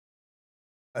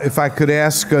If I could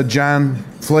ask John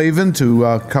Flavin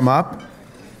to come up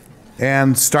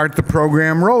and start the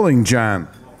program rolling, John.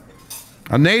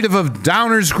 A native of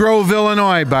Downers Grove,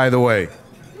 Illinois, by the way.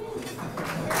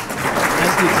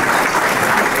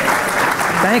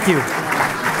 Thank you.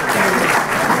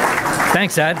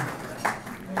 Thanks, Ed.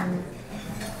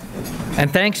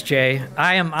 And thanks, Jay.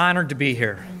 I am honored to be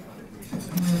here.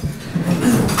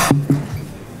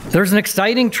 There's an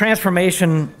exciting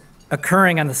transformation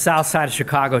occurring on the south side of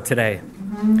Chicago today.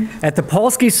 At the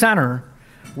Polsky Center,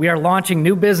 we are launching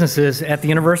new businesses at the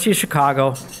University of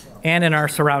Chicago and in our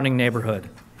surrounding neighborhood.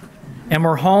 And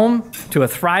we're home to a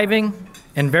thriving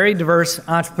and very diverse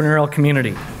entrepreneurial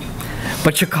community.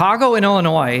 But Chicago and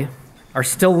Illinois are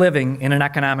still living in an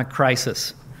economic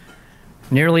crisis.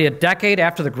 Nearly a decade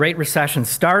after the Great Recession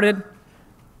started,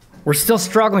 we're still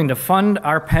struggling to fund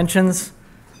our pensions,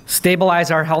 stabilize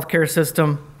our healthcare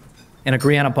system, and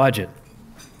agree on a budget.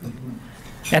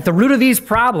 At the root of these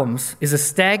problems is a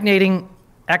stagnating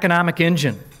economic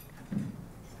engine.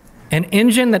 An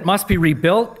engine that must be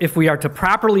rebuilt if we are to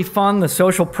properly fund the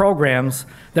social programs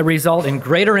that result in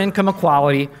greater income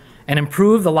equality and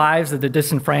improve the lives of the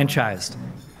disenfranchised.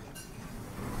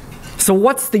 So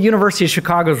what's the University of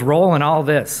Chicago's role in all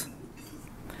this?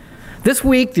 This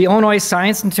week, the Illinois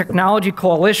Science and Technology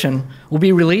Coalition will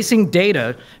be releasing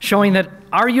data showing that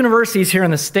our universities here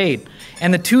in the state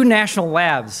and the two national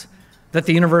labs that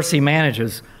the university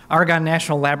manages, Argonne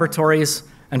National Laboratories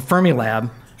and Fermilab,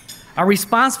 are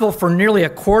responsible for nearly a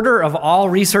quarter of all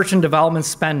research and development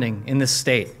spending in this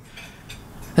state.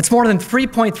 That's more than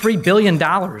 $3.3 billion.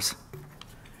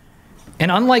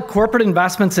 And unlike corporate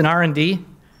investments in R&D,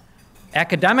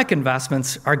 academic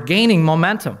investments are gaining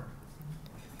momentum,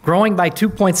 growing by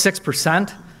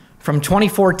 2.6% from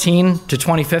 2014 to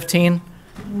 2015,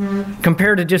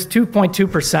 compared to just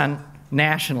 2.2%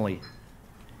 nationally.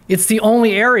 It's the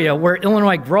only area where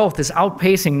Illinois growth is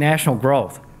outpacing national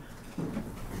growth.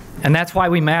 And that's why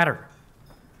we matter.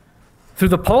 Through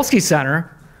the Polsky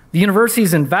Center, the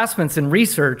university's investments in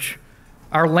research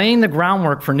are laying the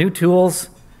groundwork for new tools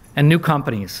and new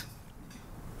companies.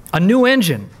 A new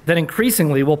engine that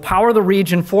increasingly will power the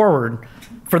region forward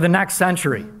for the next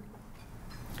century.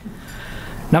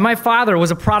 Now, my father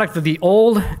was a product of the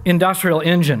old industrial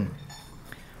engine.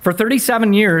 For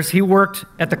 37 years, he worked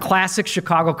at the classic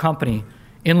Chicago company,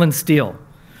 Inland Steel.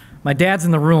 My dad's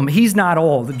in the room. He's not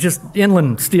old, just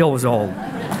Inland Steel was old.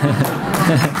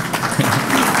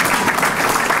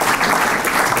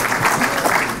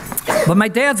 But my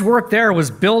dad's work there was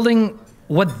building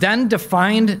what then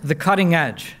defined the cutting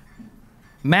edge.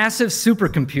 Massive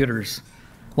supercomputers,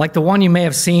 like the one you may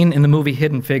have seen in the movie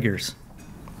Hidden Figures.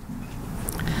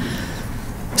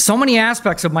 So many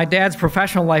aspects of my dad's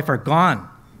professional life are gone.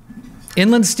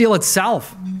 Inland Steel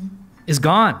itself is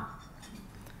gone.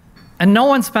 And no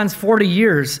one spends 40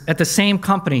 years at the same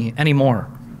company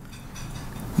anymore.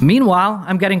 Meanwhile,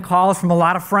 I'm getting calls from a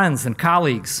lot of friends and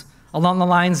colleagues along the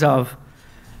lines of,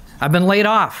 I've been laid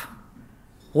off.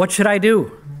 What should I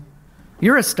do?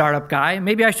 You're a startup guy.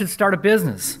 Maybe I should start a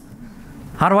business.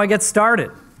 How do I get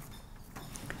started?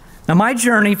 Now, my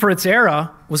journey for its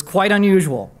era was quite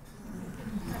unusual.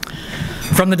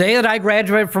 From the day that I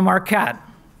graduated from Marquette,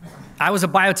 I was a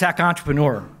biotech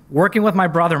entrepreneur, working with my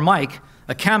brother Mike,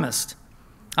 a chemist,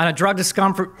 on a drug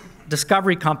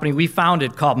discovery company we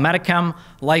founded called Medichem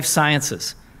Life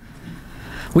Sciences.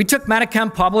 We took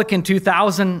Medichem public in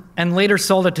 2000 and later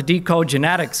sold it to Decode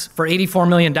Genetics for $84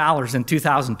 million in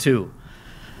 2002.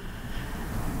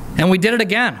 And we did it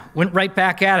again, went right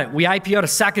back at it. We IPO'd a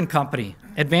second company,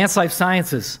 Advanced Life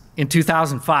Sciences, in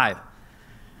 2005.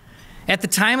 At the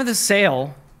time of the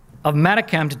sale of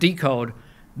Medichem to Decode,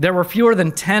 there were fewer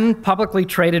than 10 publicly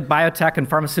traded biotech and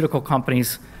pharmaceutical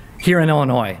companies here in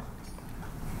Illinois.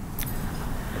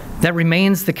 That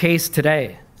remains the case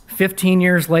today, 15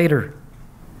 years later.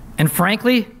 And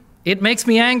frankly, it makes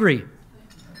me angry.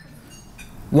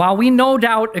 While we no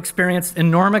doubt experienced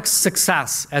enormous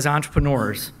success as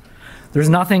entrepreneurs, there's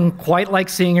nothing quite like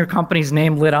seeing your company's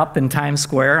name lit up in Times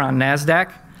Square on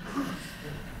NASDAQ.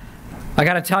 I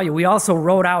gotta tell you, we also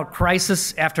rode out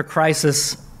crisis after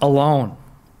crisis alone.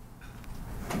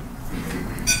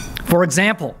 For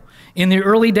example, in the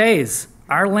early days,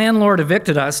 our landlord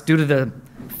evicted us due to the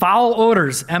foul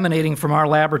odors emanating from our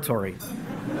laboratory.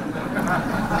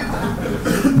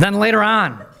 Then later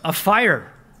on, a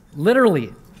fire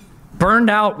literally burned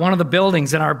out one of the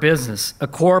buildings in our business, a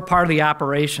core part of the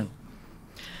operation.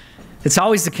 It's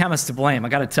always the chemist to blame, I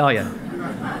gotta tell you.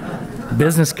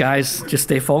 Business guys, just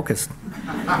stay focused.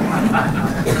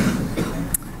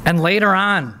 And later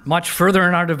on, much further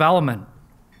in our development,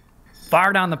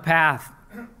 far down the path,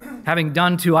 having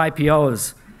done 2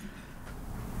 IPOs.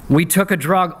 We took a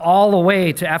drug all the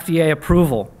way to FDA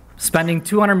approval, spending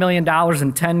 $200 million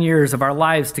in 10 years of our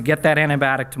lives to get that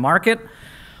antibiotic to market,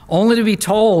 only to be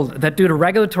told that due to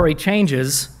regulatory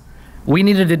changes, we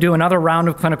needed to do another round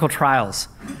of clinical trials,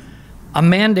 a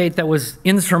mandate that was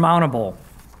insurmountable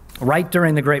right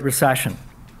during the Great Recession.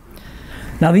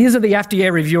 Now, these are the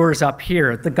FDA reviewers up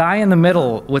here. The guy in the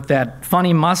middle with that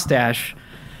funny mustache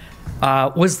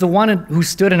was the one who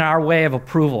stood in our way of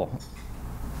approval.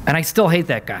 And I still hate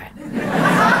that guy.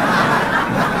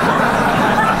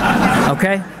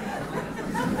 Okay?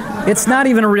 It's not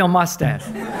even a real mustache.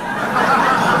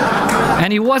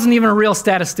 And he wasn't even a real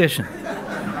statistician.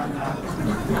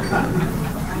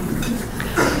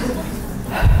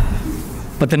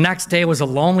 But the next day was a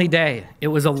lonely day. It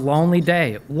was a lonely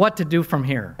day. What to do from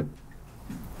here?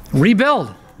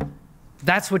 Rebuild.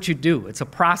 That's what you do. It's a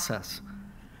process.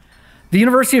 The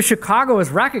University of Chicago has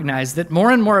recognized that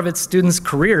more and more of its students'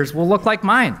 careers will look like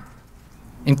mine,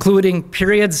 including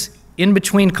periods in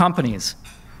between companies.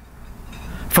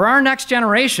 For our next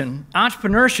generation,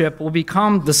 entrepreneurship will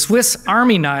become the Swiss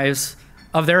Army knives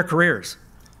of their careers.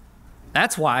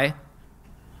 That's why,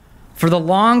 for the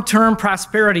long-term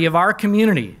prosperity of our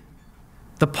community,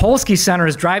 the Polsky Center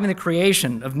is driving the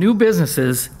creation of new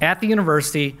businesses at the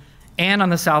university and on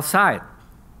the South Side.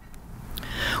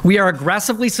 We are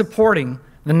aggressively supporting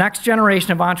the next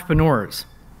generation of entrepreneurs.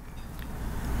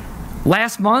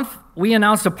 Last month, we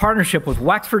announced a partnership with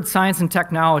Wexford Science and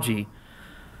Technology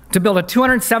to build a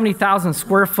 270,000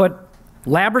 square foot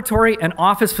laboratory and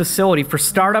office facility for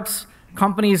startups,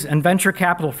 companies, and venture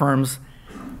capital firms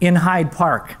in Hyde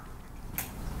Park.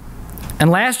 And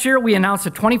last year, we announced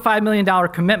a $25 million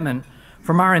commitment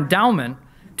from our endowment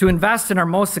to invest in our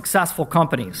most successful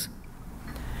companies.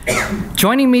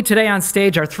 Joining me today on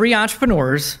stage are 3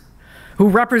 entrepreneurs who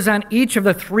represent each of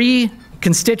the 3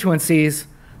 constituencies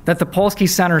that the Polsky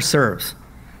Center serves: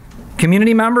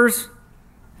 community members,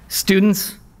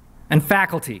 students, and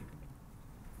faculty.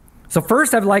 So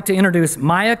first, I'd like to introduce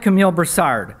Maya Camille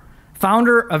Broussard,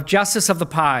 founder of Justice of the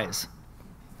Pies.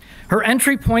 Her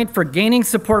entry point for gaining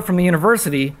support from the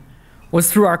university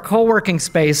was through our co-working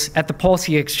space at the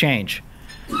Polsky Exchange.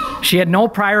 She had no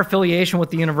prior affiliation with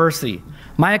the university.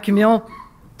 Maya Camille,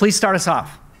 please start us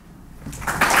off.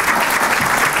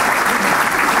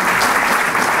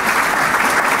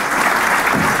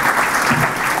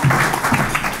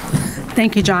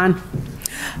 Thank you, John.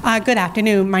 Good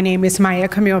afternoon. My name is Maya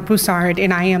Camille Broussard,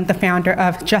 and I am the founder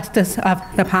of Justice of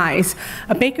the Pies,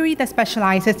 a bakery that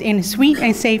specializes in sweet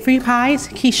and savory pies,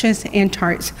 quiches, and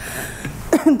tarts.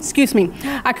 Excuse me.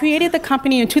 I created the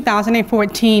company in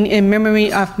 2014 in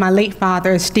memory of my late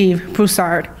father, Steve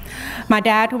Broussard. My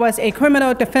dad was a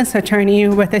criminal defense attorney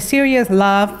with a serious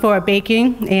love for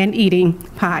baking and eating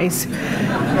pies.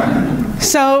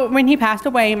 So when he passed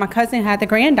away, my cousin had the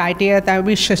grand idea that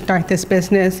we should start this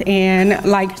business. And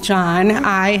like John,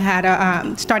 I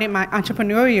had started my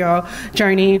entrepreneurial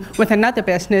journey with another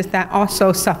business that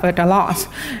also suffered a loss.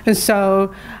 And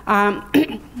so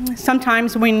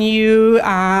sometimes when you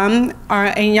are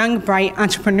a young, bright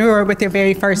entrepreneur with your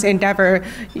very first endeavor,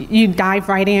 you dive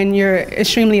right in, you're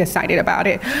extremely excited about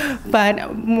it. But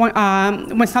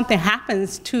when something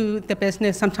happens to the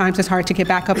business, sometimes it's hard to get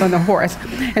back up on the horse.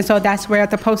 And so that's where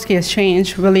the Polsky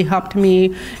Exchange really helped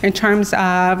me in terms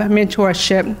of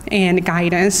mentorship and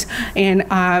guidance, and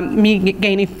me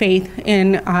gaining faith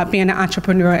in being an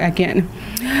entrepreneur again.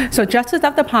 So Justice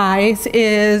of the Pies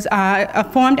is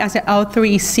formed as an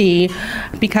L3C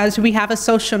because we have a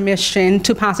social mission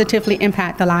to positively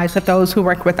impact the lives of those who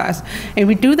work with us. And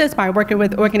we do this by working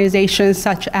with organizations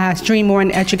such as Dream More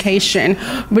Education,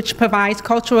 which provides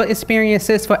cultural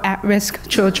experiences for at-risk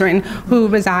children who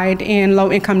reside in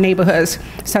low-income neighborhoods,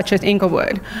 such as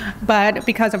Inglewood. But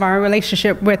because of our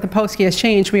relationship with the Polsky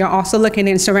Exchange, we are also looking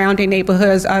in surrounding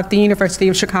neighborhoods of the University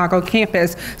of Chicago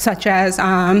campus, such as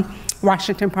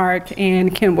Washington Park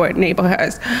and Kenwood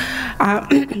neighborhoods.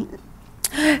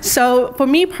 So for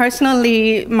me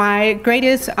personally, my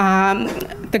greatest,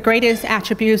 the greatest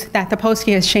attributes that the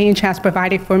Polsky Exchange has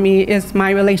provided for me is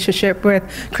my relationship with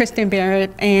Kristen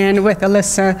Barrett and with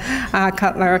Alyssa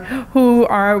Cutler, who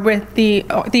are with the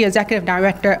executive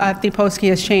director of the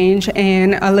Polsky Exchange,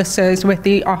 and Alyssa is with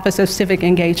the Office of Civic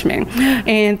Engagement.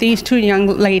 And these 2 young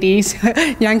ladies,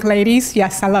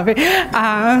 yes, I love it,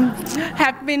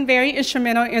 have been very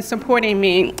instrumental in supporting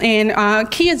me.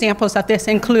 And key examples of this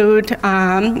include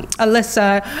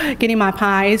Alyssa getting my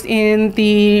pies in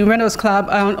the Reynolds Club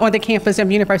on the campus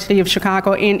of University of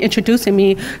Chicago in introducing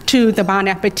me to the Bon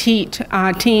Appetit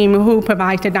team who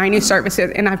provides the dining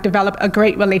services, and I've developed a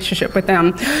great relationship with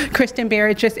them. Kristen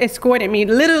Barrett just escorted me,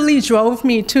 literally drove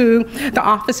me to the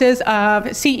offices of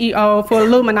CEO for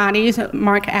Illuminati's,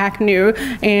 Mark Agnew,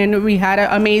 and we had an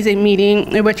amazing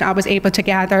meeting in which I was able to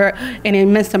gather an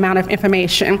immense amount of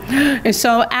information. And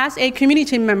so as a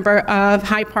community member of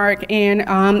Hyde Park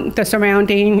and the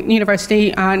surrounding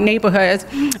university neighborhoods,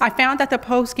 I found that the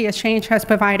Polsky Exchange has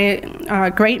provided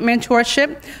great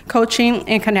mentorship, coaching,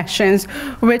 and connections,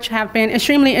 which have been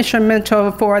extremely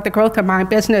instrumental for the growth of my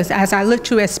business as I look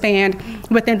to expand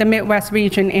within the Midwest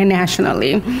region and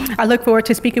nationally. I look forward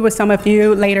to speaking with some of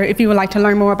you later if you would like to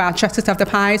learn more about Justice of the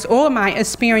Pies or my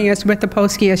experience with the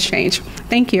Polsky Exchange.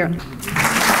 Thank you.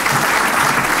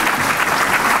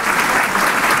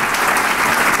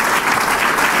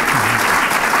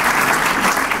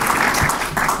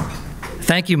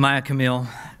 Thank you, Maya Camille.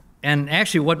 And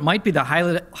actually, what might be the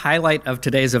highlight of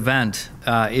today's event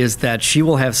is that she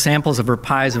will have samples of her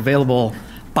pies available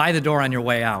by the door on your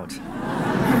way out.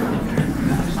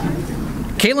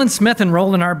 Caitlin Smith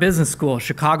enrolled in our business school,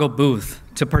 Chicago Booth,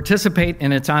 to participate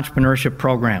in its entrepreneurship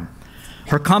program.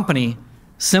 Her company,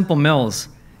 Simple Mills,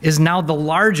 is now the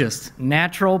largest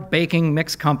natural baking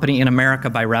mix company in America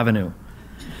by revenue.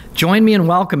 Join me in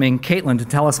welcoming Caitlin to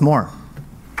tell us more.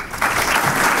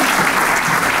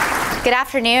 Good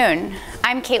afternoon.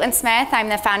 I'm Caitlin Smith. I'm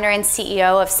the founder and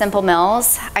CEO of Simple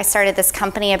Mills. I started this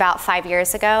company about 5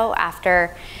 years ago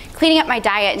after cleaning up my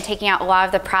diet and taking out a lot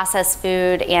of the processed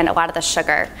food and a lot of the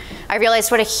sugar. I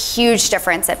realized what a huge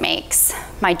difference it makes.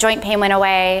 My joint pain went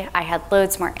away, I had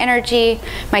loads more energy,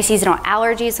 my seasonal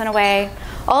allergies went away,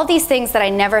 all of these things that I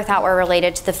never thought were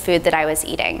related to the food that I was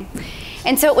eating.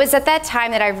 And so it was at that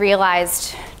time that I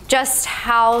realized just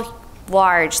how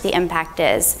large the impact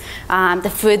is,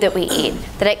 the food that we eat,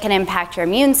 that it can impact your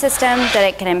immune system, that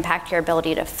it can impact your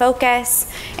ability to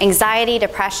focus, anxiety,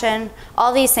 depression,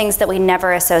 all these things that we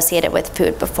never associated with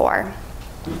food before.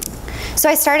 So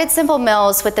I started Simple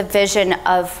Mills with the vision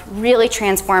of really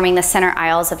transforming the center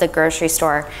aisles of the grocery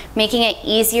store, making it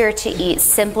easier to eat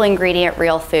simple ingredient,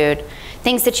 real food.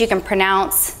 Things that you can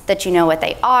pronounce, that you know what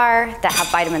they are, that have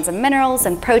vitamins and minerals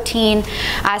and protein.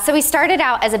 So we started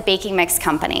out as a baking mix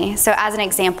company. So as an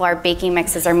example, our baking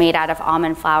mixes are made out of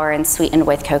almond flour and sweetened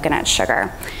with coconut sugar.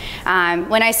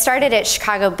 When I started at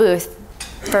Chicago Booth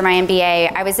for my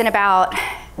MBA, I was in about,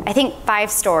 I think, 5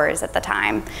 stores at the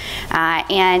time.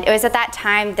 And it was at that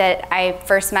time that I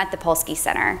first met the Polsky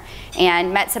Center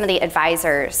and met some of the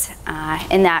advisors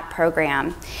in that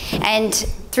program. And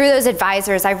through those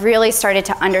advisors, I really started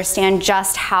to understand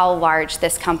just how large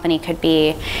this company could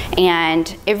be.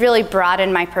 And it really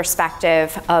broadened my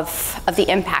perspective of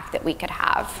the impact that we could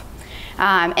have.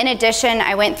 In addition,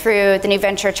 I went through the New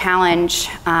Venture Challenge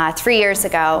 3 years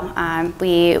ago.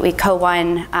 We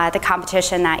co-won the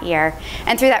competition that year.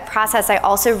 And through that process, I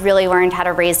also really learned how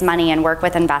to raise money and work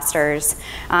with investors,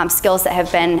 skills that have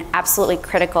been absolutely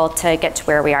critical to get to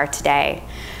where we are today.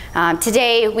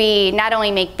 Today, we not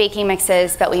only make baking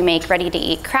mixes, but we make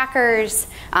ready-to-eat crackers,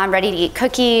 ready-to-eat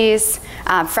cookies,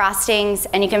 frostings,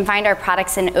 and you can find our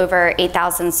products in over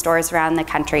 8,000 stores around the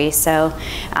country. So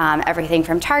everything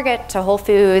from Target to Whole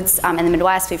Foods. In the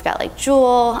Midwest, we've got like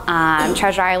Jewel,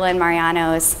 Treasure Island,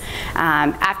 Mariano's.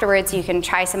 Afterwards, you can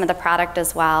try some of the product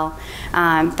as well.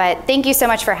 But thank you so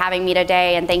much for having me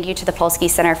today, and thank you to the Polsky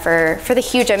Center for the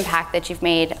huge impact that you've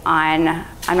made on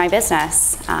my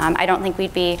business. I don't think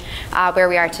we'd be where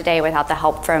we are today without the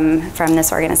help from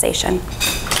this organization.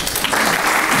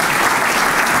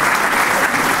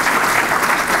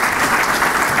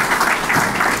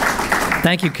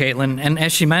 Thank you, Caitlin. And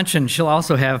as she mentioned, she'll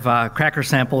also have cracker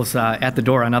samples at the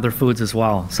door on other foods as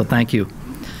well, so thank you.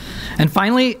 And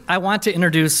finally, I want to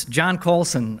introduce John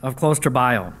Colson of Closter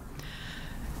Bio.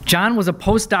 John was a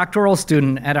postdoctoral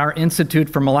student at our Institute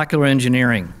for Molecular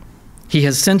Engineering. He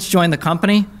has since joined the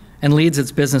company and leads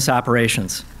its business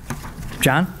operations.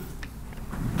 John?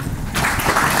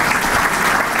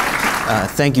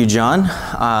 Thank you, John.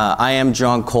 I am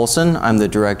John Colson. I'm the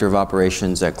Director of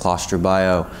Operations at Closter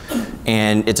Bio.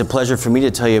 And it's a pleasure for me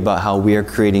to tell you about how we are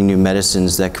creating new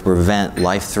medicines that can prevent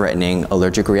life-threatening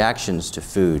allergic reactions to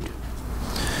food.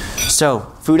 So,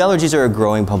 food allergies are a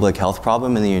growing public health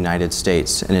problem in the United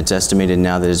States, and it's estimated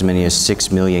now that as many as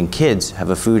 6 million kids have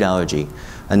a food allergy,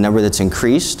 a number that's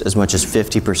increased as much as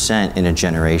 50% in a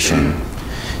generation.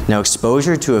 Now,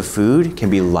 exposure to a food can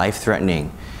be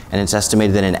life-threatening, and it's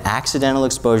estimated that an accidental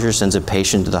exposure sends a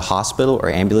patient to the hospital or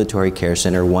ambulatory care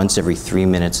center once every 3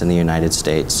 minutes in the United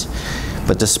States.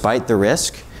 But despite the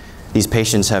risk, These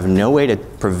patients have no way to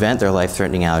prevent their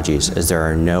life-threatening allergies, as there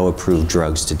are no approved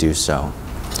drugs to do so.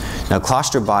 Now,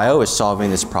 ClostraBio is solving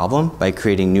this problem by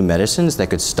creating new medicines that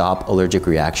could stop allergic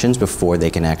reactions before they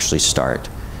can actually start.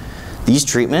 These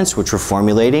treatments, which we're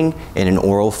formulating in an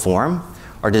oral form,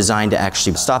 are designed to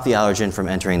actually stop the allergen from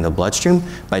entering the bloodstream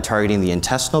by targeting the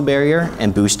intestinal barrier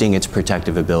and boosting its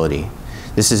protective ability.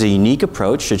 This is a unique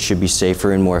approach that should be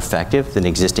safer and more effective than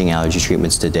existing allergy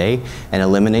treatments today and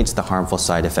eliminates the harmful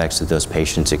side effects that those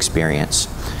patients experience.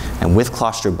 And with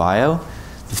ClostraBio,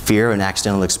 the fear of an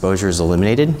accidental exposure is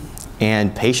eliminated,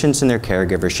 and patients and their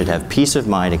caregivers should have peace of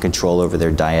mind and control over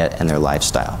their diet and their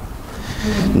lifestyle.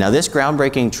 Now, this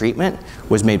groundbreaking treatment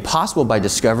was made possible by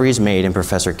discoveries made in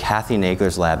Professor Kathy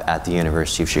Nagler's lab at the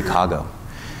University of Chicago.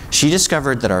 She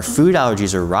discovered that our food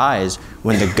allergies arise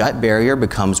when the gut barrier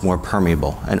becomes more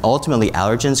permeable, and ultimately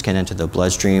allergens can enter the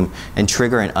bloodstream and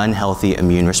trigger an unhealthy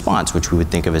immune response, which we would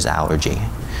think of as allergy.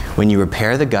 When you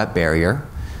repair the gut barrier,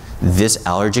 this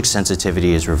allergic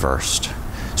sensitivity is reversed.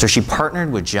 So she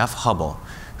partnered with Jeff Hubble,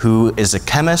 who is a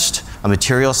chemist, a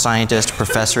material scientist,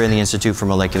 professor in the Institute for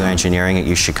Molecular Engineering at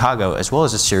U Chicago, as well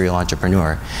as a serial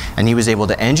entrepreneur. And he was able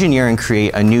to engineer and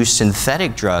create a new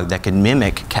synthetic drug that could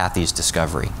mimic Kathy's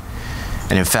discovery,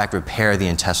 and in fact repair the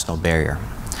intestinal barrier.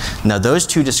 Now, those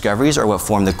two discoveries are what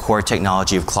form the core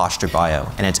technology of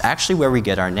ClostraBio, and it's actually where we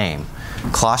get our name.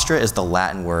 Clostra is the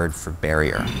Latin word for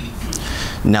barrier.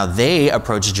 Now, they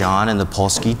approached John and the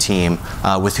Polsky team,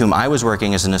 with whom I was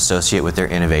working as an associate with their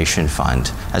innovation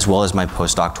fund, as well as my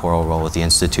postdoctoral role with the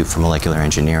Institute for Molecular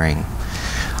Engineering.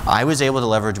 I was able to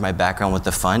leverage my background with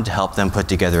the fund to help them put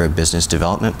together a business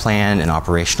development plan and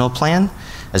operational plan,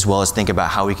 as well as think about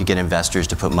how we could get investors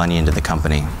to put money into the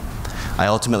company. I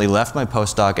ultimately left my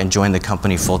postdoc and joined the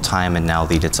company full-time and now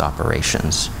lead its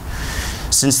operations.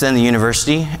 Since then, the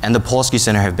university and the Polsky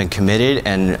Center have been committed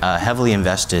and heavily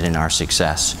invested in our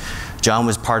success. John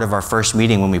was part of our first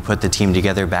meeting when we put the team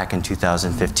together back in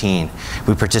 2015.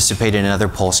 We participated in other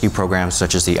Polsky programs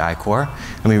such as the I-Corps,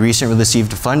 and we recently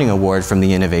received a funding award from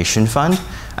the Innovation Fund,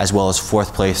 as well as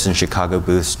 4th place in Chicago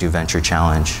Booth's New Venture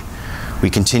Challenge. We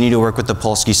continue to work with the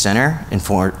Polsky Center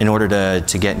in order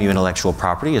to get new intellectual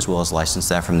property, as well as license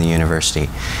that from the university.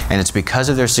 And it's because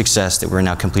of their success that we're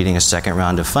now completing a second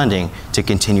round of funding to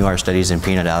continue our studies in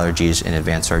peanut allergies and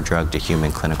advance our drug to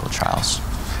human clinical trials.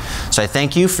 So I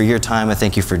thank you for your time. I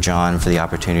thank you for John for the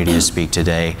opportunity to speak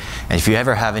today. And if you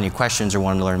ever have any questions or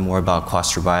want to learn more about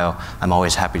ClostraBio, I'm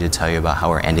always happy to tell you about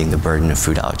how we're ending the burden of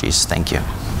food allergies. Thank you.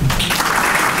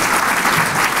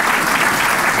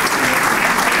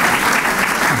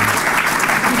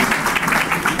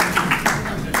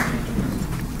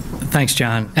 Thanks,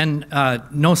 John. And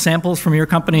no samples from your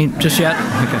company just yet?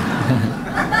 Okay.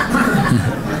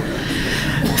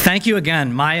 Thank you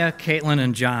again, Maya, Caitlin,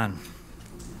 and John.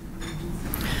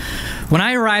 When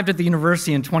I arrived at the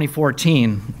university in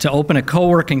 2014 to open a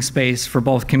co-working space for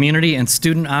both community and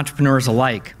student entrepreneurs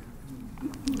alike,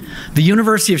 the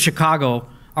University of Chicago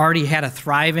already had a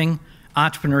thriving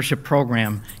entrepreneurship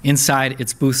program inside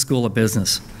its Booth School of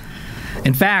Business.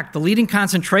 In fact, the leading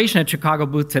concentration at Chicago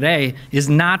Booth today is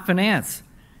not finance,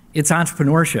 it's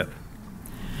entrepreneurship.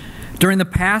 During the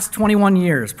past 21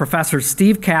 years, Professors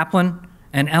Steve Kaplan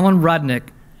and Ellen Rudnick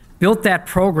built that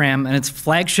program and its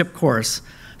flagship course,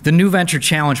 the New Venture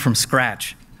Challenge, from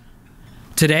scratch.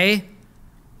 Today,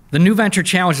 the New Venture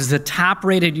Challenge is the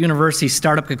top-rated university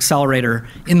startup accelerator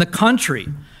in the country,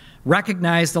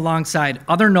 recognized alongside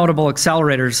other notable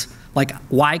accelerators like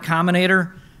Y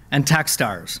Combinator and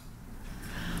Techstars.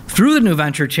 Through the New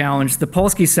Venture Challenge, the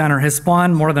Polsky Center has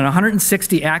spawned more than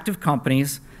 160 active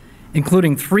companies,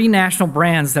 including 3 national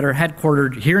brands that are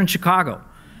headquartered here in Chicago.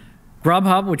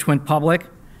 Grubhub, which went public,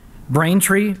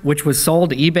 Braintree, which was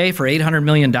sold to eBay for $800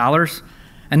 million,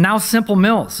 and now Simple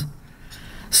Mills.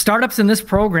 Startups in this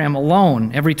program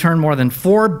alone have returned more than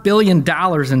 $4 billion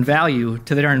in value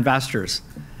to their investors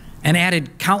and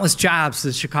added countless jobs to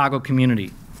the Chicago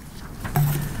community.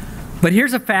 But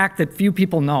here's a fact that few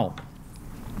people know.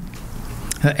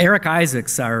 Eric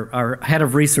Isaacs, our head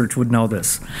of research, would know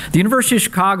this. The University of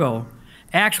Chicago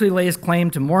actually lays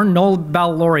claim to more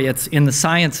Nobel laureates in the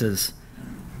sciences,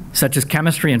 such as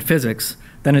chemistry and physics,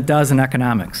 than it does in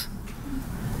economics.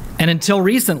 And until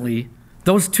recently,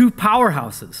 those two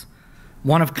powerhouses,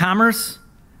 one of commerce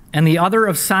and the other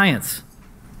of science,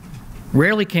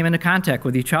 rarely came into contact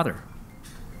with each other.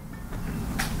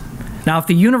 Now, if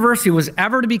the university was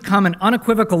ever to become an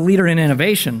unequivocal leader in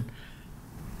innovation,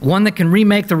 one that can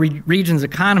remake the region's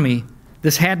economy,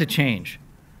 this had to change.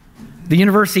 The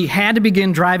university had to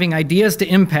begin driving ideas to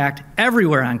impact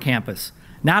everywhere on campus,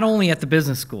 not only at the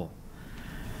business school.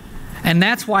 And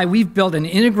that's why we've built an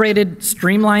integrated,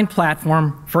 streamlined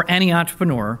platform for any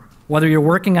entrepreneur, whether you're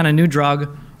working on a new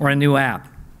drug or a new app.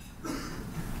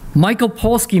 Michael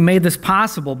Polsky made this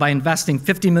possible by investing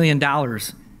 $50 million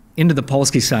into the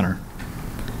Polsky Center.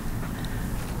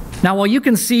 Now, while you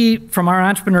can see from our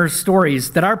entrepreneurs'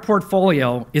 stories that our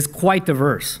portfolio is quite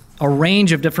diverse, a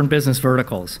range of different business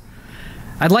verticals,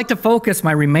 I'd like to focus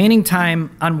my remaining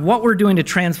time on what we're doing to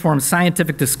transform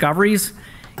scientific discoveries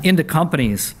into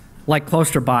companies like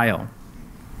Closter Bio.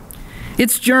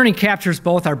 Its journey captures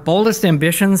both our boldest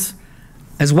ambitions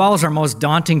as well as our most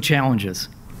daunting challenges.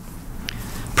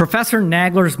 Professor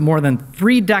Nagler's more than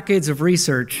 3 decades of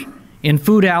research in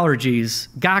food allergies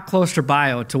got Closter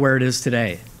Bio to where it is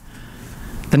today.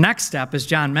 The next step, as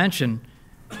John mentioned,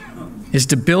 is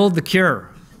to build the cure.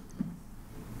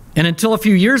 And until a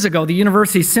few years ago, the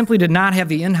university simply did not have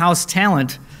the in-house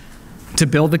talent to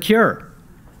build the cure.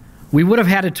 We would have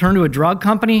had to turn to a drug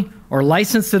company or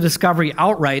license the discovery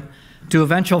outright to a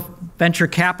venture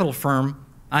capital firm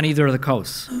on either of the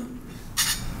coasts.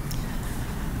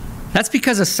 That's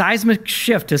because a seismic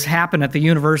shift has happened at the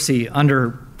university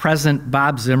under President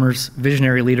Bob Zimmer's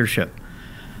visionary leadership.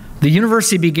 The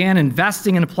university began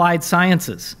investing in applied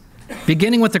sciences,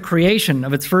 beginning with the creation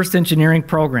of its first engineering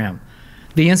program,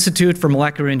 the Institute for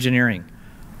Molecular Engineering,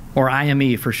 or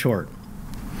IME for short.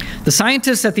 The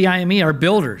scientists at the IME are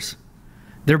builders.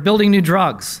 They're building new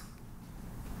drugs,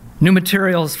 new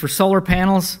materials for solar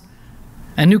panels,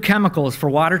 and new chemicals for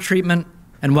water treatment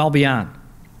and well beyond.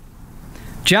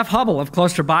 Jeff Hubble of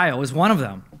Closter Bio is one of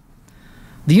them.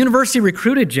 The university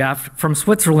recruited Jeff from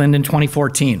Switzerland in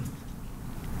 2014.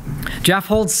 Jeff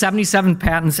holds 77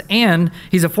 patents, and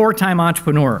he's a 4-time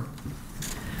entrepreneur.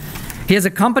 He has a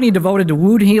company devoted to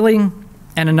wound healing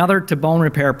and another to bone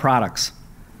repair products.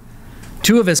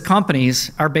 2 of his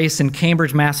companies are based in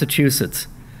Cambridge, Massachusetts,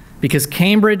 because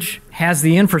Cambridge has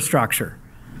the infrastructure,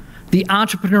 the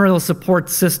entrepreneurial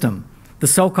support system, the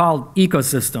so-called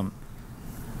ecosystem,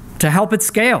 to help it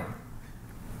scale.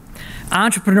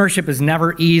 Entrepreneurship is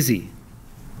never easy,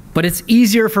 but it's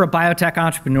easier for a biotech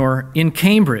entrepreneur in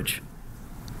Cambridge.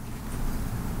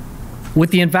 With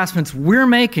the investments we're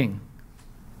making,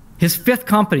 his 5th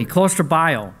company, Closter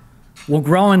Bio, will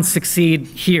grow and succeed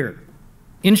here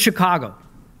in Chicago.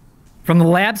 From the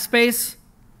lab space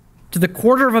to the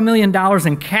 $250,000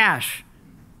 in cash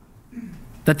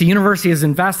that the university has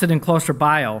invested in Closter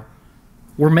Bio,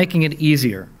 we're making it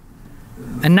easier.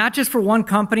 And not just for one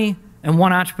company and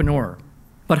one entrepreneur,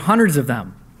 but hundreds of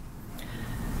them.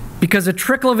 Because a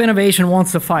trickle of innovation won't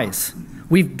suffice.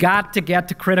 We've got to get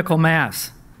to critical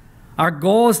mass. Our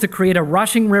goal is to create a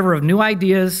rushing river of new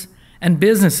ideas and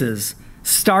businesses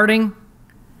starting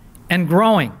and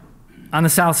growing on the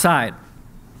South Side.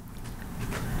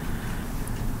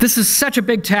 This is such a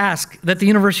big task that the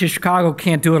University of Chicago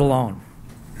can't do it alone.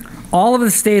 All of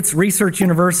the state's research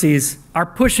universities are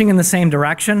pushing in the same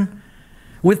direction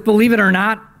with, believe it or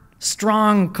not,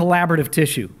 strong collaborative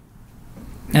tissue.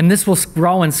 And this will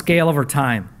grow and scale over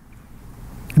time.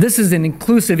 This is an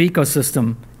inclusive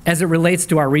ecosystem as it relates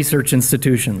to our research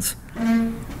institutions.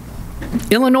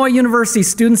 Illinois University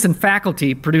students and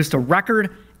faculty produced a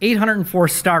record 804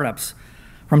 startups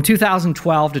from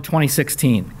 2012 to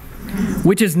 2016,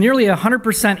 which is nearly a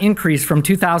 100% increase from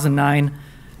 2009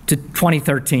 to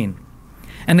 2013.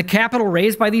 And the capital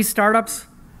raised by these startups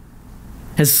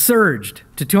has surged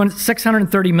to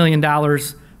 $630 million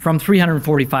from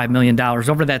 $345 million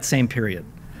over that same period.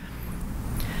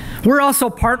 We're also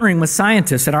partnering with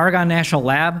scientists at Argonne National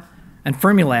Lab and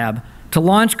Fermilab to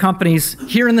launch companies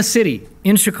here in the city,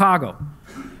 in Chicago.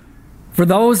 For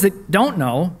those that don't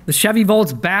know, the Chevy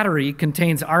Volt's battery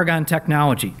contains argon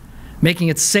technology, making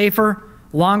it safer,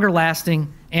 longer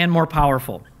lasting, and more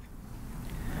powerful.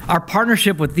 Our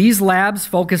partnership with these labs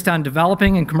focused on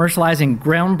developing and commercializing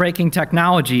groundbreaking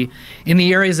technology in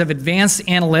the areas of advanced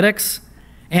analytics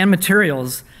and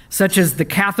materials, such as the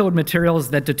cathode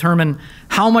materials that determine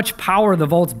how much power the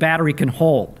Volt's battery can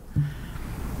hold.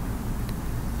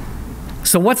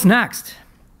 So what's next?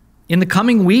 In the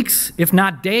coming weeks, if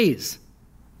not days,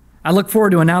 I look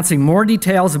forward to announcing more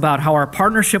details about how our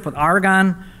partnership with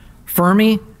Argonne,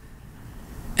 Fermi,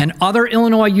 and other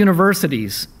Illinois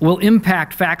universities will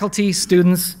impact faculty,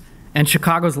 students, and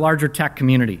Chicago's larger tech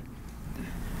community.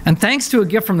 And thanks to a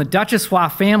gift from the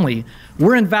Duchess-Swa family,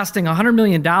 we're investing $100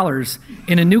 million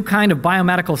in a new kind of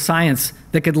biomedical science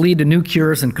that could lead to new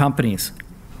cures and companies.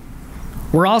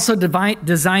 We're also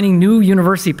designing new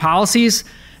university policies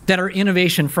that are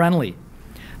innovation-friendly,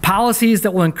 policies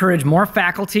that will encourage more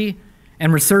faculty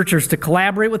and researchers to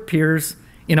collaborate with peers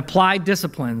in applied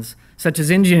disciplines such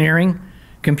as engineering,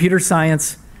 computer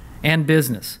science, and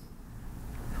business.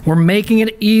 We're making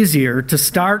it easier to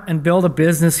start and build a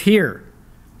business here.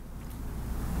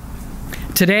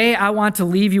 Today, I want to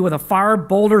leave you with a far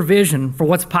bolder vision for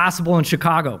what's possible in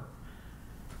Chicago.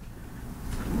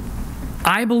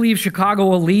 I believe Chicago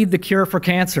will lead the cure for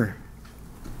cancer.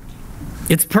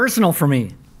 It's personal for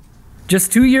me.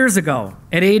 Just 2 years ago,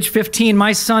 at age 15,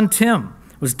 my son Tim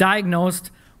was diagnosed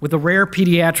with a rare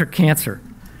pediatric cancer.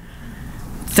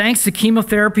 Thanks to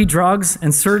chemotherapy, drugs,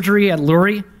 and surgery at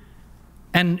Lurie,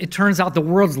 and it turns out the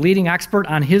world's leading expert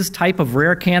on his type of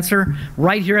rare cancer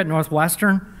right here at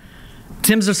Northwestern,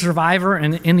 Tim's a survivor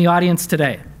and in the audience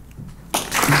today.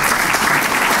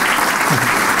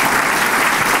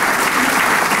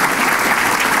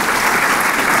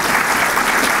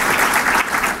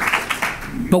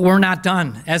 But we're not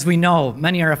done. As we know,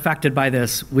 many are affected by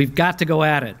this. We've got to go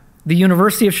at it. The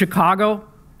University of Chicago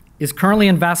is currently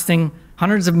investing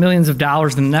hundreds of millions of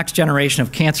dollars in the next generation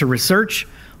of cancer research,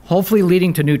 hopefully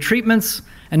leading to new treatments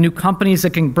and new companies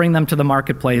that can bring them to the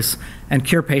marketplace and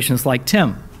cure patients like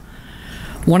Tim.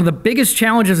 One of the biggest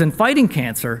challenges in fighting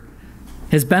cancer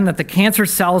has been that the cancer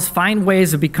cells find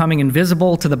ways of becoming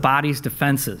invisible to the body's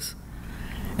defenses,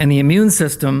 and the immune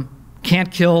system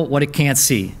can't kill what it can't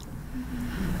see.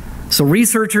 So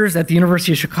researchers at the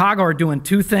University of Chicago are doing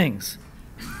two things.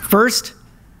 First,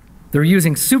 they're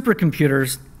using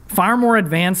supercomputers far more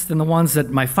advanced than the ones that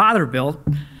my father built.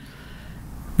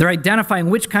 They're identifying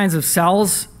which kinds of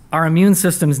cells our immune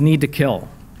systems need to kill.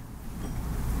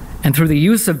 And through the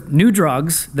use of new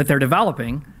drugs that they're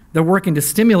developing, they're working to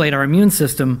stimulate our immune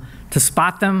system to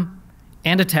spot them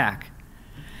and attack.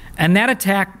 And that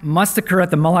attack must occur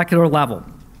at the molecular level,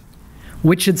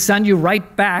 which should send you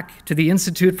right back to the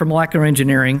Institute for Molecular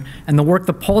Engineering and the work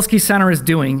the Polsky Center is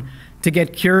doing to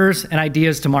get cures and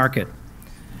ideas to market.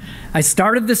 I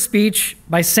started this speech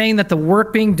by saying that the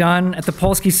work being done at the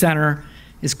Polsky Center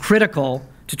is critical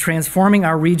to transforming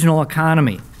our regional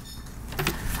economy.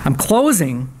 I'm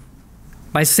closing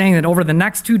by saying that over the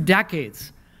next 2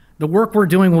 decades, the work we're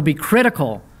doing will be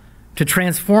critical to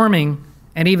transforming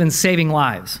and even saving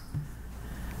lives.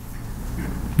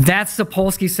 That's the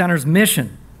Polsky Center's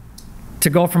mission, to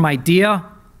go from idea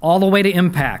all the way to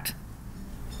impact.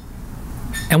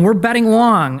 And we're betting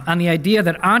long on the idea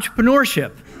that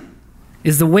entrepreneurship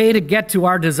is the way to get to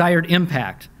our desired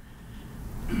impact,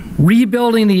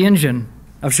 rebuilding the engine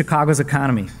of Chicago's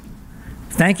economy.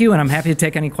 Thank you, and I'm happy to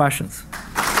take any questions.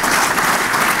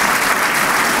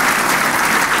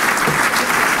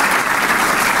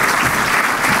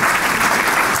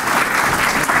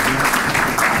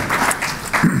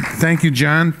 Thank you,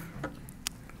 John.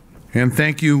 And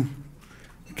thank you,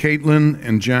 Caitlin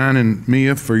and John and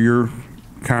Mia, for your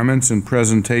comments and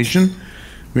presentation.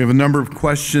 We have a number of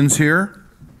questions here.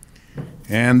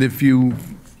 And if you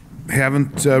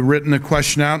haven't written a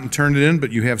question out and turned it in,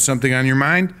 but you have something on your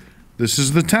mind, this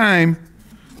is the time.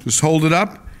 Just hold it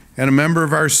up, and a member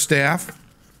of our staff,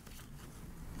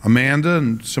 Amanda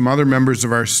and some other members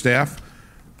of our staff,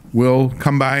 will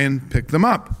come by and pick them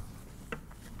up.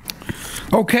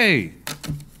 Okay,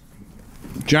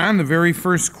 John, the very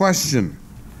first question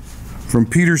from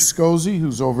Peter Scozzi,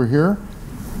 who's over here,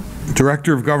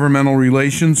 Director of Governmental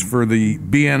Relations for the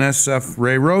BNSF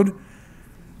Railroad.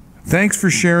 Thanks for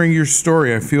sharing your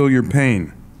story. I feel your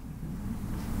pain.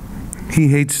 He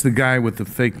hates the guy with the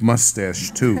fake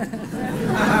mustache, too.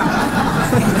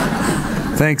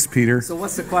 Thanks, Peter. So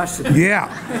what's the question? Yeah.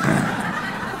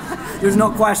 There's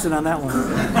no question on that one.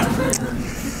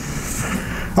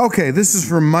 Okay, this is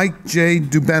from Mike J.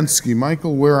 Dubensky.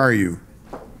 Michael, where are you?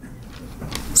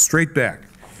 Straight back.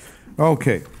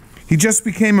 Okay. He just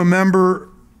became a member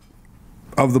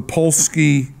of the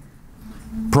Polsky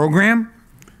program.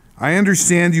 I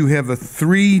understand you have a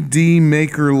 3D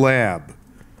maker lab.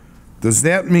 Does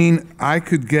that mean I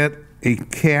could get a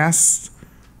cast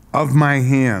of my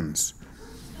hands?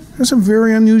 There's some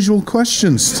very unusual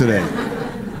questions today.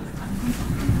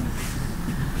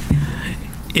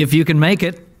 If you can make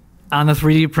it on the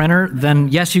 3D printer, then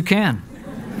yes, you can.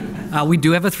 We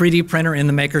do have a 3D printer in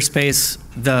the makerspace.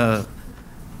 The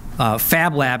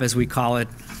Fab Lab, as we call it,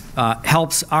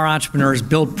 helps our entrepreneurs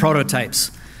build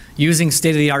prototypes using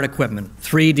state-of-the-art equipment,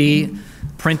 3D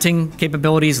printing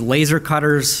capabilities, laser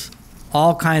cutters,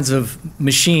 all kinds of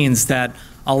machines that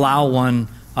allow one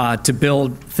to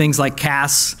build things like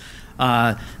casts,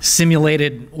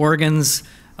 simulated organs,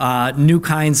 new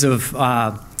kinds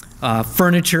of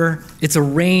furniture. It's a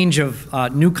range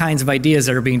of new kinds of ideas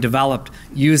that are being developed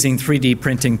using 3D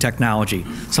printing technology.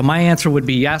 So my answer would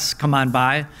be yes, come on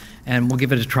by, and we'll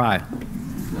give it a try.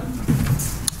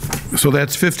 So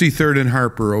that's 53rd and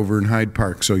Harper over in Hyde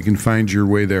Park, so you can find your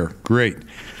way there. Great.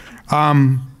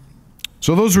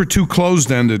 So those were two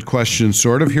closed-ended questions,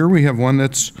 sort of. Here we have one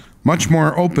that's much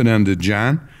more open-ended,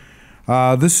 John.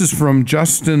 This is from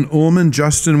Justin Ullman.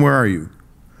 Justin, where are you?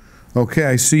 Okay,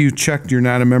 I see you checked you're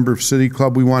not a member of City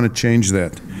Club. We want to change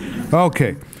that.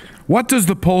 Okay. What does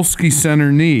the Polsky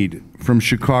Center need from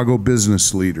Chicago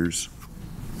business leaders?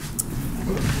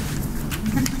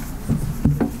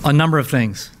 A number of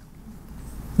things.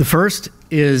 The first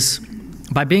is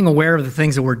by being aware of the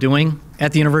things that we're doing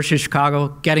at the University of Chicago,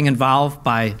 getting involved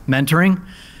by mentoring,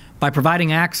 by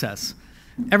providing access.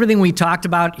 Everything we talked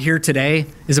about here today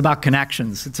is about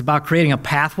connections. It's about creating a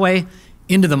pathway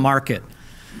into the market.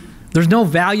 There's no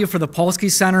value for the Polsky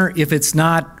Center if it's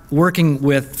not working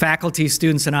with faculty,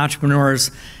 students, and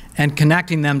entrepreneurs and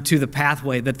connecting them to the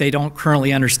pathway that they don't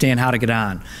currently understand how to get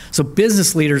on. So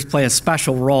business leaders play a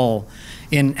special role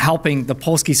in helping the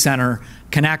Polsky Center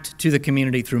connect to the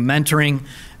community through mentoring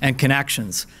and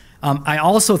connections. I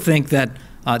also think that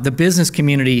the business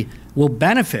community will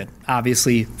benefit,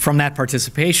 obviously, from that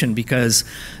participation because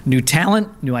new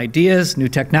talent, new ideas, new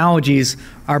technologies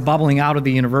are bubbling out of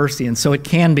the university, and so it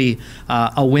can be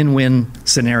a win-win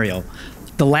scenario.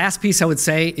 The last piece I would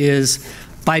say is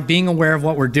by being aware of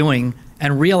what we're doing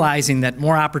and realizing that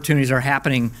more opportunities are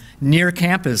happening near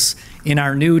campus in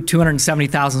our new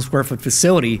 270,000 square foot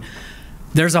facility,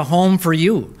 there's a home for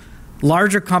you.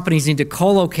 Larger companies need to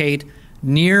co-locate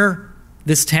near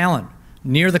this talent,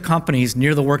 near the companies,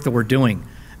 near the work that we're doing.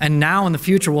 And now in the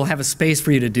future, we'll have a space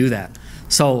for you to do that.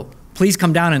 So please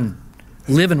come down and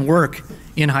live and work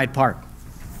in Hyde Park.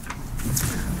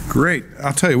 Great.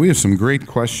 I'll tell you, we have some great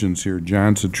questions here,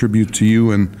 John, to tribute to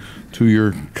you and to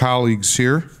your colleagues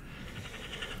here.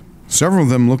 Several of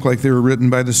them look like they were written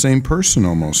by the same person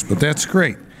almost, but that's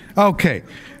great. Okay.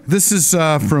 This is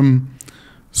from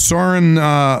Soren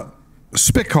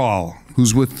Spickhall,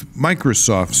 who's with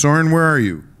Microsoft. Soren, where are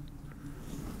you?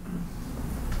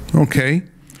 Okay.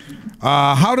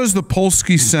 How does the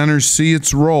Polsky Center see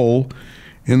its role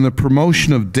in the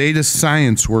promotion of data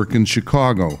science work in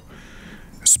Chicago,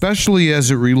 especially as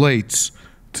it relates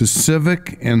to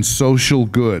civic and social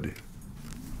good?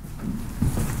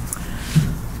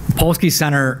 Polsky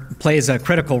Center plays a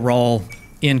critical role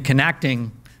in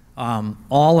connecting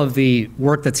all of the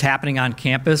work that's happening on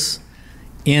campus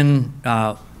in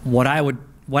what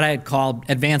I'd call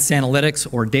advanced analytics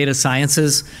or data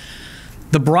sciences.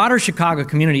 The broader Chicago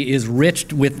community is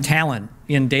rich with talent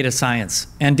in data science,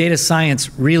 and data science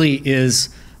really is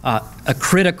a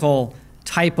critical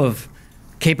type of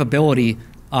capability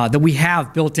that we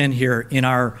have built in here in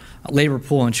our labor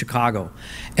pool in Chicago.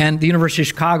 And the University of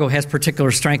Chicago has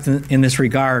particular strength in this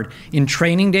regard in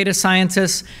training data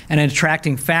scientists and in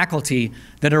attracting faculty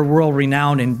that are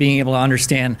world-renowned in being able to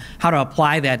understand how to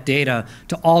apply that data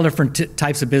to all different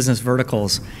types of business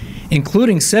verticals,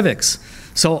 including civics.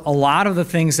 So a lot of the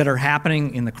things that are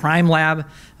happening in the crime lab,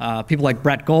 people like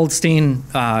Brett Goldstein,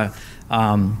 and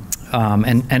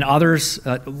others.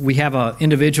 We have an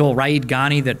individual, Raid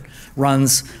Ghani, that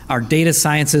runs our Data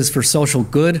Sciences for Social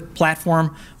Good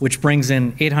platform, which brings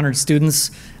in 800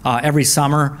 students every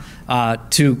summer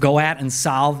to go at and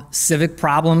solve civic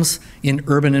problems in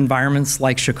urban environments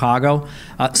like Chicago.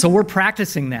 So we're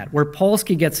practicing that. Where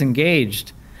Polsky gets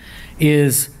engaged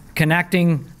is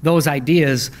connecting those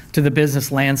ideas to the business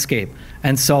landscape.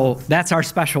 And so that's our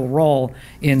special role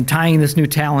in tying this new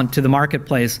talent to the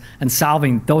marketplace and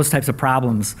solving those types of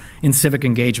problems in civic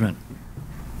engagement.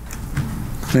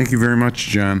 Thank you very much,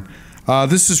 John.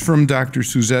 This is from Dr.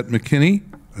 Suzette McKinney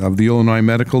of the Illinois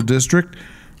Medical District,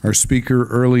 our speaker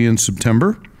early in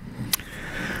September.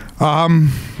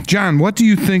 John, what do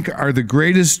you think are the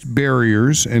greatest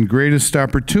barriers and greatest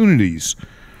opportunities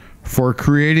for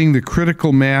creating the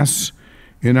critical mass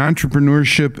in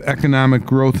entrepreneurship, economic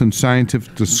growth, and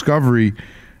scientific discovery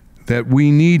that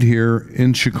we need here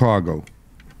in Chicago?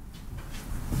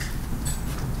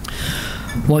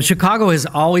 Well, Chicago has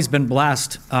always been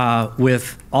blessed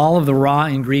with all of the raw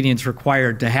ingredients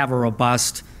required to have a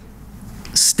robust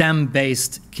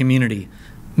STEM-based community,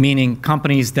 meaning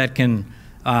companies that can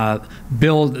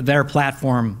build their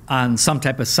platform on some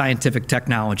type of scientific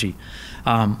technology.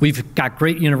 We've got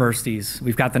great universities.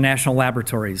 We've got the national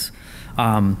laboratories.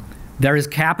 There is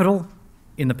capital.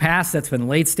 In the past, that's been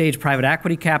late-stage private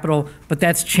equity capital, but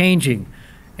that's changing.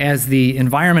 As the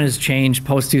environment has changed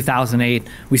post-2008,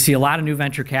 we see a lot of new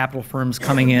venture capital firms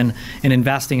coming in and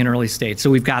investing in early stage.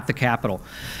 So we've got the capital.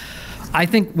 I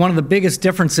think one of the biggest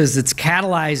differences that's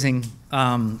catalyzing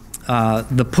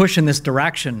the push in this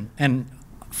direction, and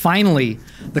finally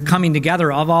the coming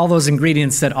together of all those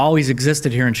ingredients that always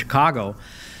existed here in Chicago,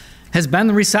 has been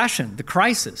the recession, the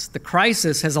crisis. The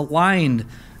crisis has aligned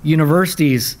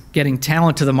universities getting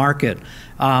talent to the market,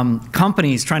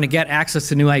 companies trying to get access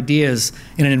to new ideas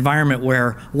in an environment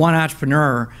where one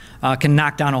entrepreneur can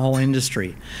knock down a whole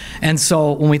industry. And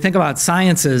so when we think about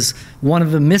sciences, one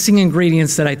of the missing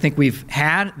ingredients that I think we've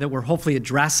had that we're hopefully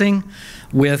addressing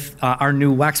with our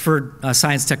new Wexford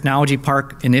Science Technology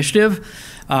Park initiative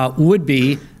would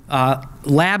be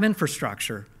lab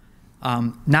infrastructure.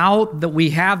 Now that we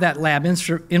have that lab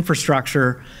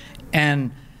infrastructure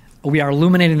and we are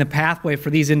illuminating the pathway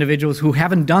for these individuals who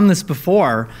haven't done this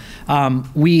before,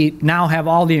 we now have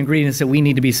all the ingredients that we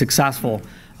need to be successful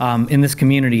in this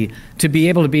community, to be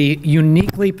able to be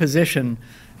uniquely positioned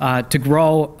to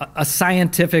grow a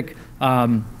scientific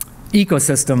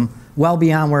ecosystem well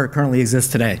beyond where it currently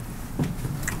exists today.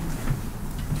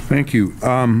 Thank you.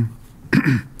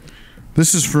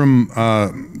 This is from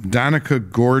Donica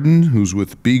Gordon, who's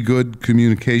with Be Good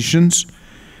Communications.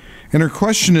 And her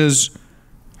question is,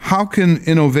 how can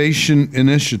innovation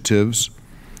initiatives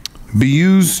be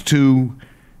used to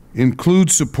include,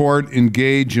 support,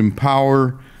 engage,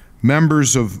 empower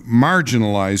members of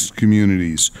marginalized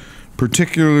communities,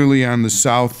 particularly on the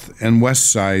south and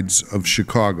west sides of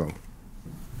Chicago?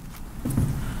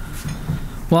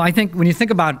 Well, I think when you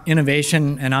think about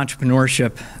innovation and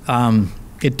entrepreneurship,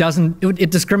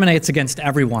 it discriminates against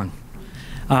everyone.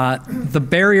 The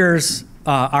barriers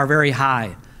are very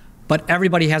high, but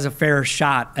everybody has a fair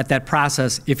shot at that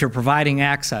process if you're providing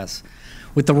access.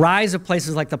 With the rise of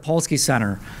places like the Polsky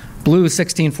Center, Blue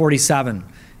 1647,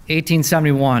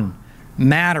 1871,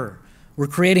 Matter, we're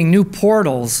creating new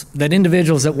portals that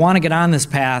individuals that want to get on this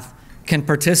path can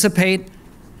participate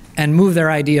and move their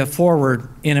idea forward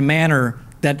in a manner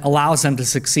that allows them to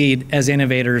succeed as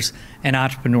innovators and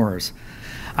entrepreneurs.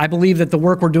 I believe that the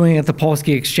work we're doing at the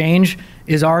Polsky Exchange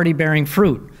is already bearing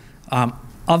fruit.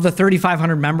 Of the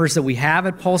 3,500 members that we have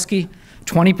at Polsky,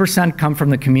 20% come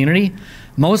from the community,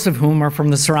 most of whom are from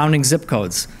the surrounding zip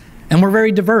codes. And we're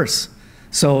very diverse.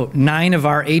 So 9 of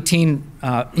our 18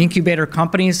 incubator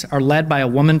companies are led by a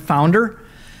woman founder.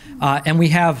 And we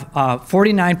have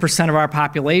 49% of our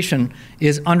population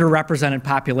is underrepresented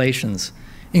populations,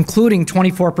 including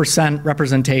 24%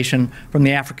 representation from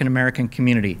the African American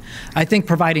community. I think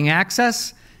providing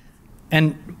access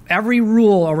and every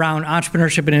rule around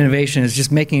entrepreneurship and innovation is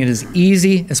just making it as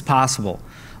easy as possible,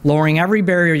 lowering every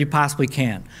barrier you possibly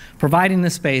can, providing the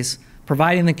space,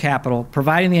 providing the capital,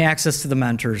 providing the access to the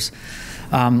mentors,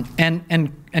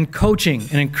 and coaching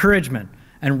and encouragement,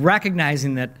 and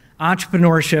recognizing that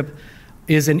entrepreneurship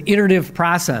is an iterative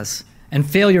process and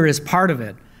failure is part of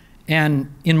it.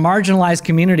 And in marginalized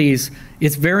communities,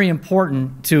 it's very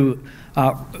important to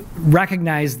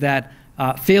recognize that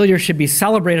failure should be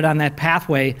celebrated on that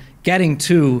pathway getting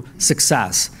to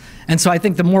success. And so I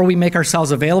think the more we make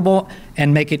ourselves available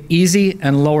and make it easy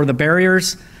and lower the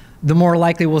barriers, the more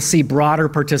likely we'll see broader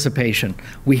participation.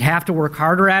 We have to work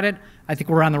harder at it. I think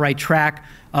we're on the right track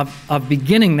of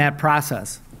beginning that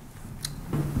process.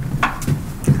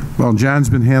 Well, John's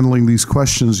been handling these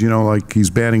questions, you know, like he's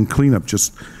batting cleanup,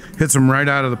 just hits them right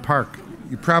out of the park.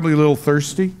 You're probably a little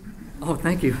thirsty? Oh,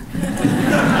 thank you.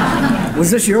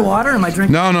 Was this your water? Am I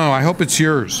drinking? No, I hope it's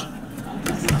yours.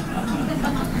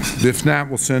 If not,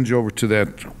 we'll send you over to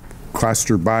that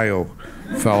Cluster Bio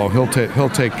fellow. He'll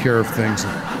take care of things.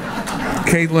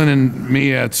 Caitlin and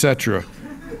Mia, etc.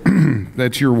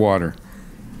 That's your water.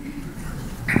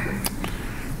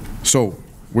 So,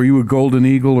 were you a Golden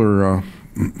Eagle or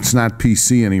it's not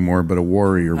PC anymore, but a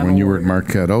Warrior when you were at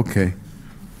Marquette? Okay,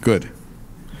 good.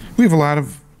 We have a lot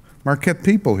of Marquette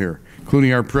people here,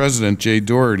 including our president, Jay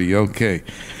Doherty. Okay.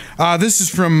 This is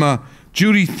from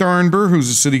Judy Thornber, who's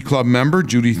a City Club member,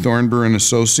 Judy Thornber and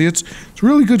Associates. It's a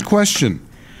really good question,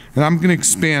 and I'm going to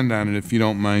expand on it if you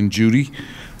don't mind, Judy.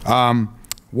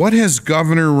 What has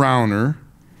Governor Rauner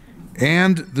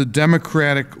and the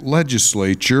Democratic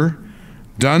legislature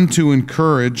done to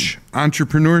encourage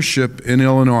entrepreneurship in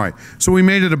Illinois? So we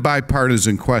made it a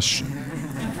bipartisan question.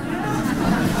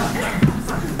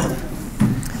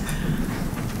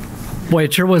 Boy,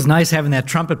 it sure was nice having that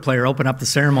trumpet player open up the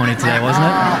ceremony today, wasn't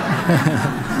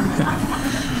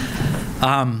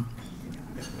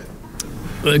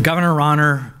it? Governor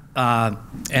Rauner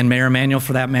and Mayor Emanuel,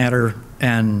 for that matter,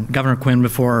 and Governor Quinn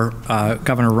before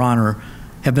Governor Rauner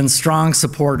have been strong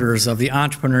supporters of the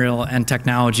entrepreneurial and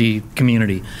technology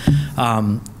community.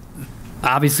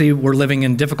 Obviously, we're living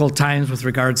in difficult times with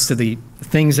regards to the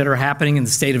things that are happening in the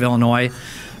state of Illinois.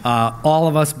 All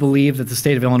of us believe that the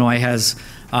state of Illinois has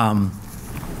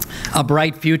a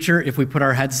bright future if we put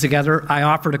our heads together. I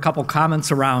offered a couple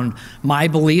comments around my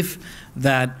belief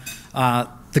that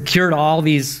the cure to all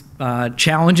these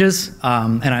challenges,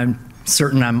 and I'm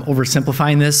certain I'm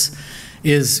oversimplifying this,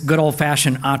 is good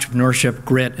old-fashioned entrepreneurship,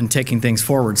 grit, and taking things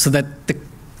forward so that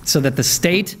the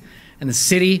state and the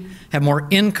city have more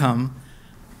income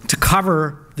to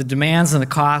cover the demands and the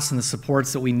costs and the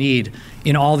supports that we need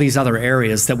in all these other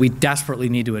areas that we desperately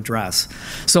need to address.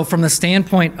 So from the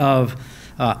standpoint of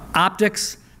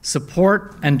optics,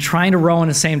 support, and trying to row in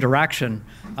the same direction,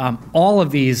 all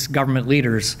of these government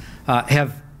leaders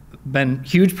have been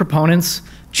huge proponents,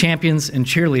 champions, and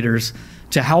cheerleaders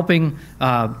to helping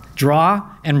draw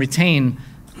and retain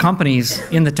companies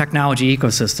in the technology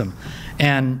ecosystem.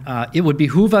 And it would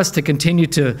behoove us to continue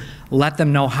to let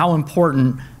them know how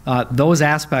important those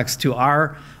aspects to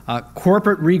our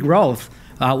corporate regrowth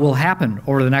will happen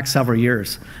over the next several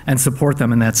years, and support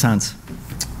them in that sense.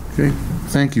 Okay,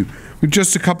 thank you.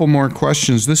 Just a couple more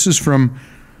questions. This is from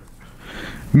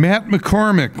Matt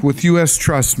McCormick with U.S.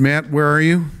 Trust. Matt, where are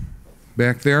you?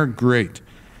 Back there? Great.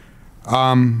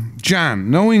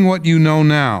 John, knowing what you know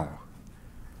now,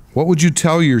 what would you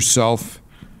tell yourself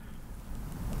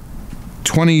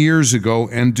 20 years ago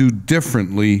and do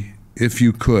differently if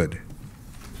you could?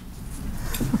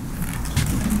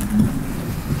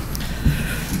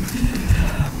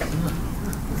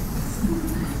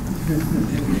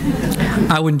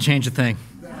 I wouldn't change a thing.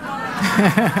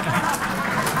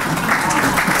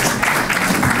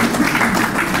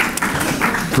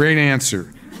 Great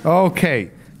answer.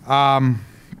 Okay. I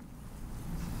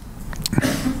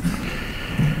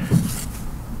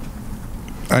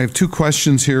have two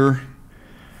questions here.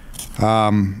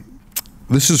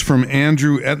 This is from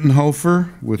Andrew Ettenhofer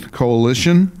with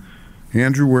Coalition.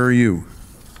 Andrew, where are you?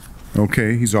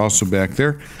 Okay, he's also back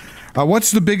there.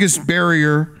 What's the biggest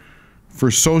barrier for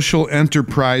social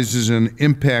enterprises and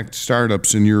impact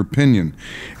startups, in your opinion?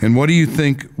 And what do you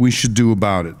think we should do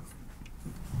about it?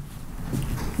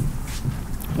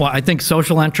 Well, I think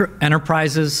social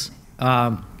enterprises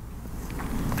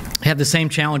have the same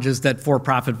challenges that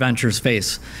for-profit ventures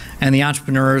face, and the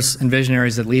entrepreneurs and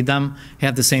visionaries that lead them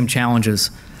have the same challenges.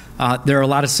 There are a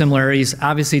lot of similarities,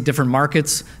 obviously different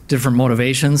markets, different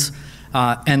motivations,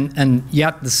 and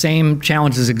yet the same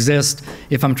challenges exist.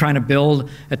 If I'm trying to build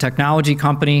a technology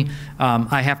company,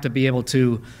 I have to be able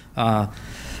to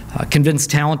convince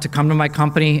talent to come to my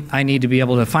company. I need to be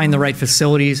able to find the right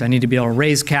facilities. I need to be able to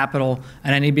raise capital,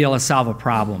 and I need to be able to solve a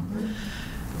problem.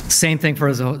 Same thing for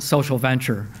a social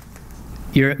venture.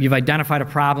 You've identified a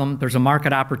problem, there's a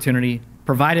market opportunity,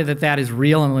 provided that that is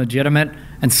real and legitimate,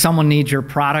 and someone needs your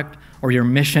product or your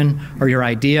mission or your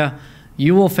idea,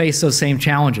 you will face those same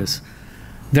challenges.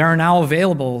 There are now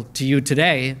available to you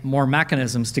today more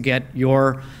mechanisms to get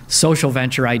your social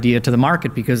venture idea to the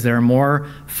market because there are more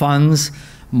funds,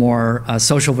 more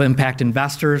social impact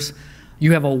investors.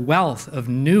 You have a wealth of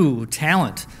new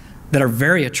talent that are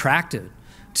very attractive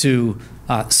to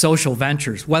social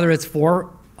ventures, whether it's for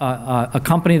a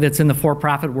company that's in the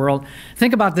for-profit world.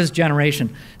 Think about this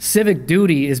generation. Civic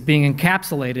duty is being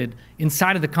encapsulated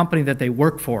inside of the company that they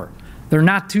work for. They're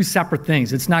not two separate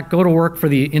things. It's not go to work for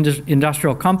the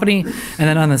industrial company and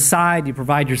then on the side you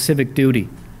provide your civic duty.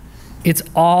 It's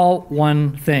all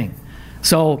one thing.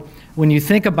 So when you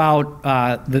think about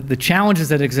the challenges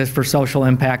that exist for social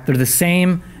impact, they're the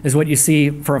same as what you see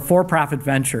for a for-profit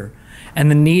venture. And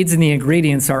the needs and the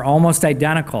ingredients are almost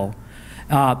identical.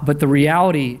 But the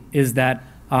reality is that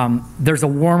there's a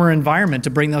warmer environment to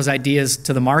bring those ideas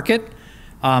to the market,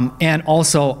 and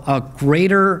also a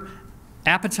greater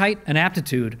appetite and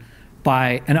aptitude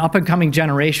by an up-and-coming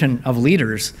generation of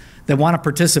leaders that want to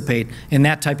participate in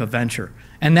that type of venture.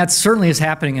 And that certainly is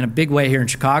happening in a big way here in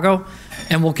Chicago,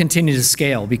 and will continue to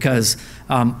scale because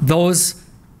those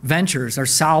ventures are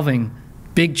solving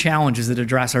big challenges that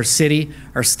address our city,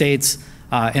 our states,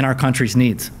 and our country's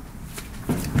needs.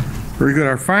 Very good.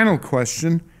 Our final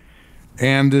question,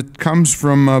 and it comes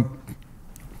from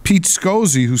Pete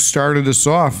Scozzi, who started us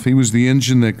off. He was the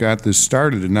engine that got this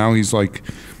started, and now he's like,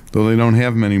 though they don't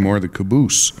have him anymore, the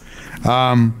caboose.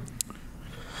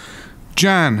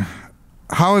 John,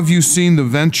 how have you seen the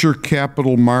venture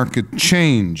capital market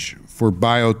change for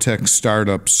biotech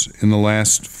startups in the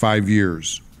last 5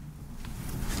 years?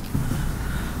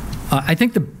 I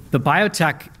think the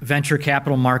biotech venture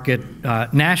capital market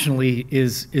nationally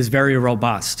is very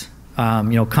robust.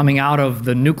 Coming out of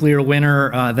the nuclear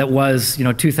winter that was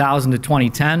 2000 to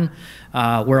 2010,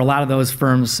 where a lot of those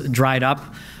firms dried up,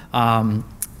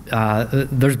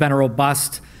 there's been a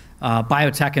robust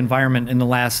biotech environment in the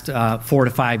last 4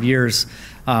 to 5 years,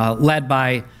 led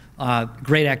by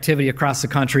great activity across the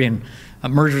country and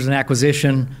mergers and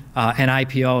acquisition and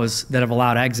IPOs that have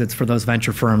allowed exits for those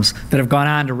venture firms that have gone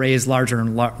on to raise larger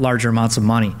and larger amounts of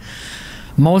money.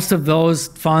 Most of those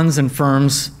funds and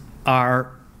firms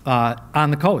are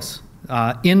on the coast,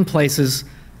 in places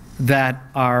that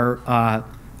are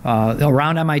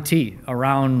around MIT,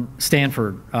 around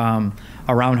Stanford,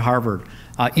 around Harvard,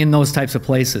 in those types of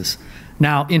places.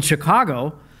 Now, in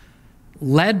Chicago,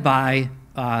 led by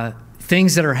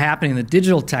things that are happening in the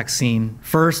digital tech scene,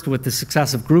 first with the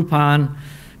success of Groupon,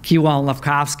 Keywell and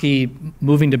Lefkowski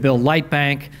moving to build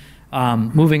Lightbank,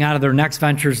 moving out of their next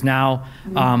ventures now.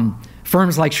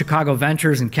 Firms like Chicago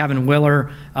Ventures and Kevin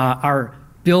Willer are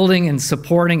building and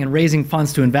supporting and raising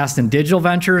funds to invest in digital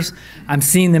ventures. I'm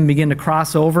seeing them begin to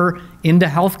cross over into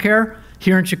healthcare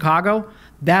here in Chicago.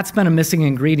 That's been a missing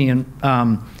ingredient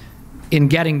in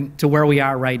getting to where we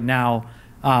are right now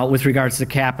with regards to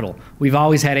capital. We've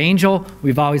always had angel,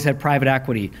 we've always had private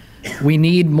equity. We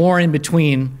need more in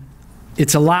between.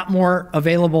 It's a lot more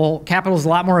available, capital is a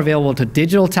lot more available to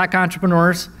digital tech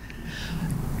entrepreneurs,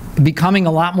 becoming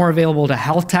a lot more available to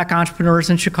health tech entrepreneurs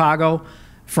in Chicago,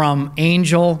 from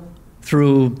angel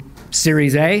through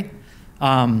Series A.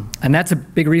 And that's a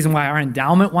big reason why our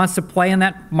endowment wants to play in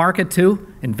that market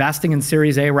too, investing in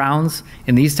Series A rounds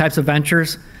in these types of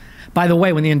ventures. By the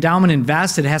way, when the endowment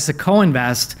invests, it has to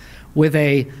co-invest with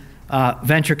a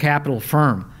venture capital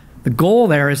firm. The goal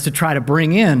there is to try to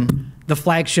bring in the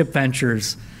flagship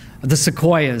ventures, the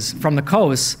Sequoias from the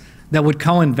coast that would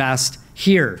co-invest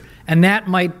here. And that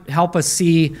might help us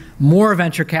see more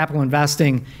venture capital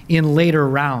investing in later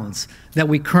rounds that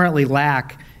we currently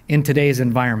lack in today's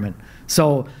environment.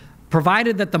 So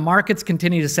provided that the markets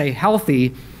continue to stay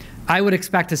healthy, I would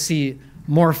expect to see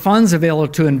more funds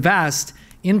available to invest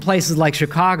in places like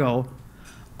Chicago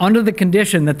under the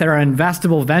condition that there are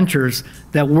investable ventures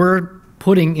that we're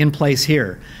putting in place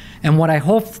here. And what I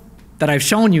hope that I've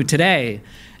shown you today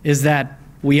is that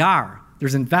we are.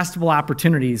 There's investable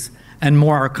opportunities and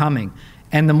more are coming.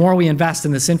 And the more we invest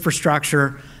in this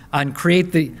infrastructure and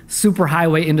create the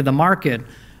superhighway into the market,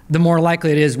 the more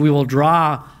likely it is we will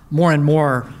draw more and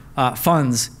more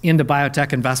funds into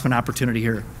biotech investment opportunity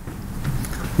here.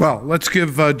 Well, let's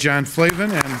give John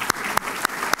Flavin and